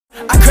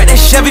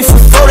Chevy for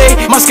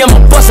 40. My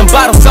scammer busting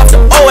bottles off the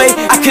OA.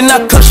 I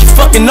cannot cause she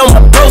fucking on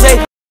my bros.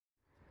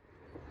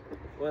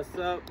 What's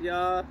up,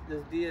 y'all? This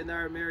is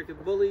D&R American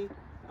Bully.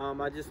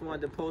 I just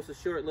wanted to post a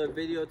short little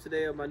video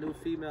today of my new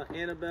female,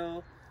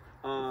 Annabelle.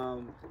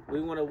 We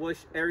want to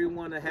wish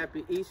everyone a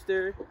happy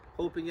Easter.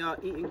 Hoping y'all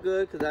eating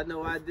good, because I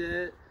know I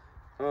did.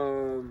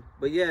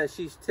 But yeah,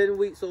 she's 10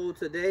 weeks old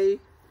today.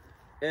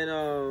 And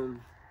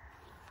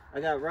I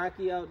got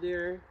Rocky out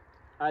there.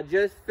 I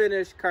just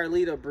finished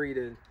Carlita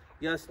breeding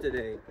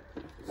yesterday.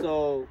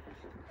 So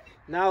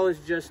now it's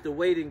just the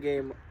waiting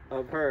game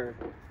of her.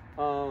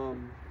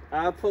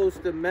 I'll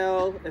post the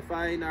male if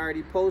I ain't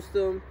already post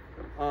them,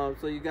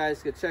 so you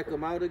guys can check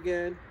them out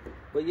again.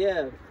 But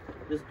yeah,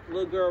 this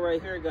little girl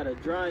right here got a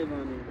drive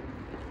on her.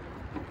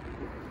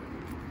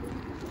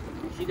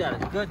 She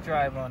got a good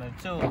drive on her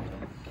too.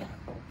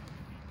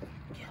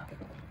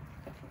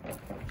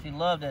 She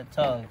loved that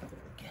tug.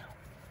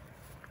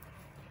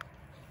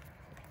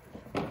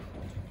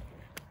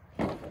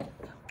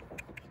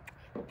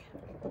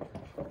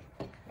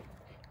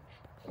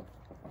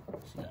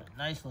 She got a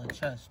nice little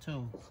chest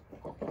too.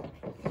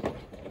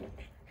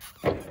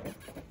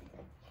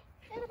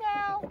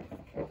 Annabelle.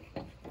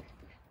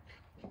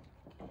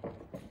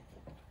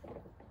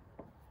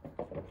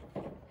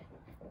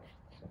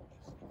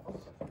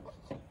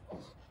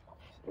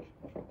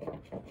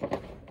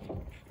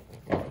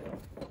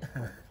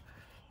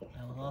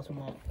 I lost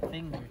my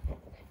finger.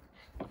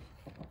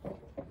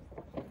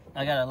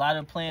 I got a lot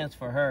of plans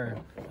for her.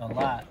 A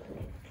lot.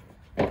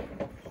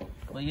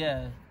 But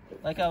yeah,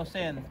 like I was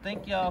saying,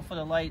 thank y'all for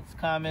the likes,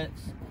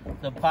 comments,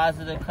 the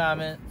positive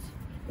comments,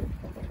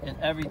 and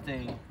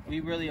everything. We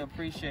really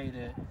appreciate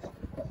it.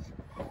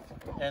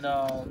 And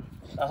I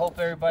hope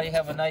everybody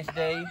have a nice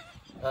day.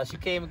 She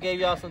came and gave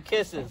y'all some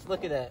kisses.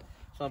 Look at that.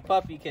 Some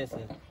puppy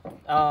kisses.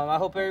 I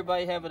hope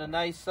everybody having a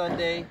nice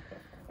Sunday.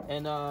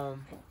 And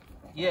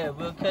yeah,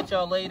 we'll catch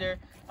y'all later.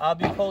 I'll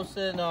be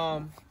posting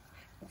some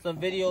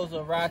videos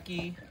of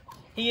Rocky.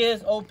 He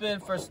is open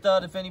for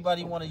stud if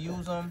anybody want to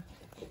use him.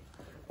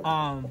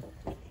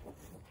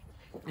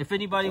 If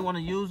anybody want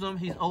to use him,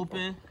 he's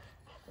open.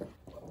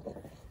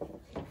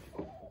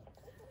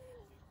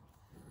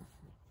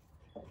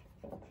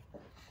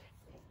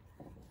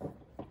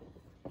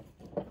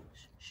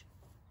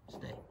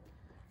 Stay.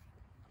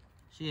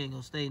 She ain't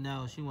gonna stay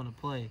now. She want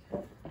to play.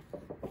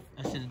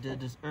 I should have did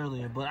this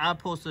earlier, but I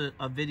posted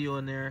a video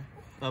in there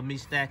of me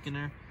stacking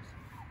her.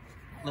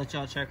 Let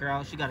y'all check her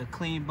out. She got a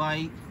clean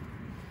bite.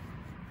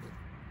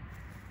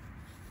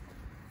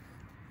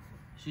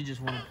 She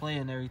just want to play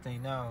and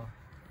everything now.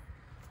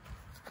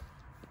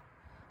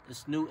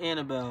 This new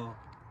Annabelle.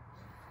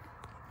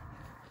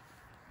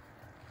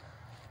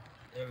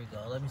 There we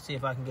go. Let me see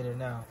if I can get her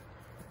now.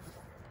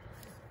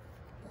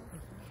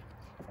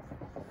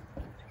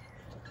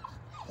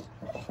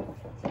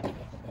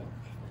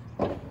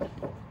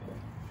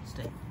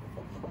 Stay.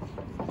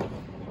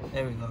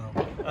 There we go.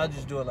 I'll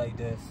just do it like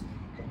this.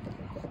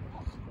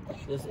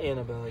 This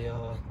Annabelle,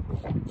 y'all.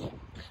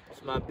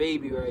 It's my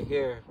baby right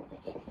here.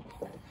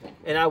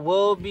 And I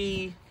will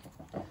be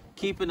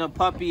keeping a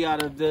puppy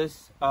out of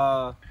this.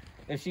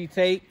 If she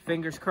take,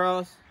 fingers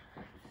crossed,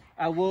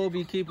 I will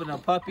be keeping a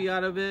puppy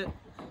out of it.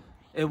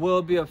 It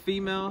will be a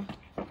female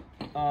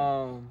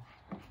out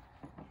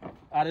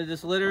of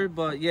this litter.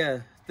 But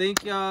yeah,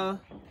 thank y'all.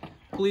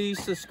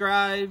 Please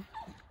subscribe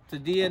to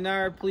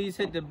D&R. Please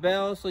hit the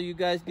bell so you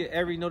guys get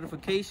every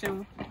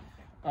notification.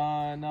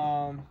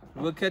 And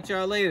we'll catch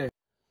y'all later.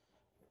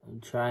 I'm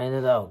trying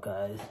it out,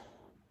 guys.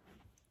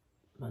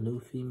 My new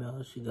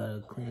female, she got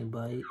a clean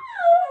bite.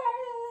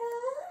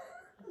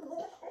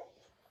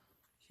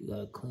 She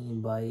got a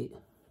clean bite.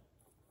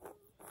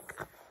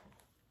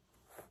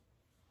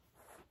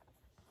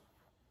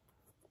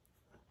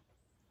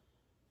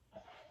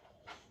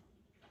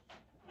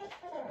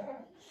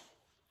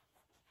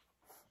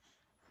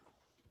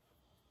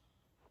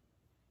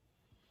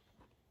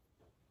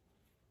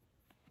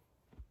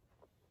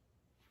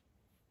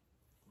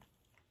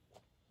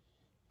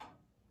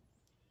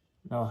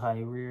 No high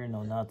rear,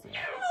 no nothing.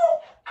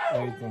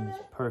 Everything is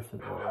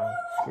perfect, bro.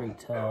 Straight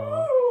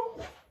tail.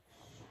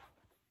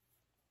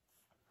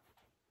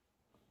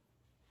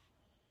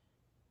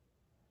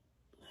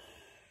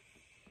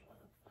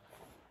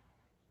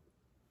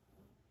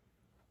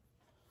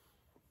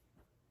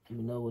 Let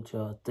me know what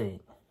y'all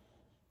think.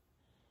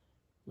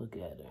 Look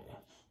at her.